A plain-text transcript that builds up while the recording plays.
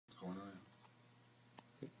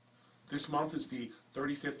This month is the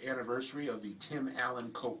 35th anniversary of the Tim Allen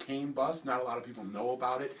cocaine bust. Not a lot of people know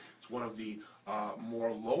about it. It's one of the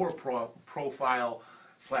more lower profile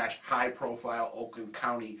slash high profile Oakland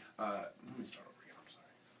County. Let me start over again, I'm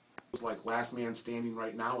sorry. It was like Last Man Standing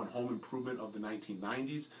right now and Home Improvement of the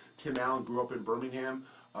 1990s. Tim Allen grew up in Birmingham,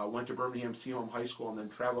 went to Birmingham Seaholm High School, and then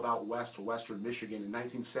traveled out west to Western Michigan. In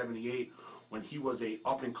 1978, when he was a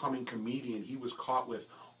up-and-coming comedian, he was caught with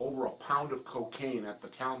over a pound of cocaine at the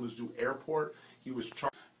Kalamazoo airport. He was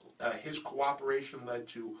charged. His cooperation led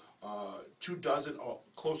to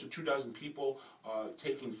close to 24 people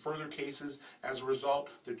taking further cases. As a result,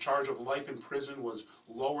 the charge of life in prison was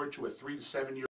lowered to a 3 to 7 year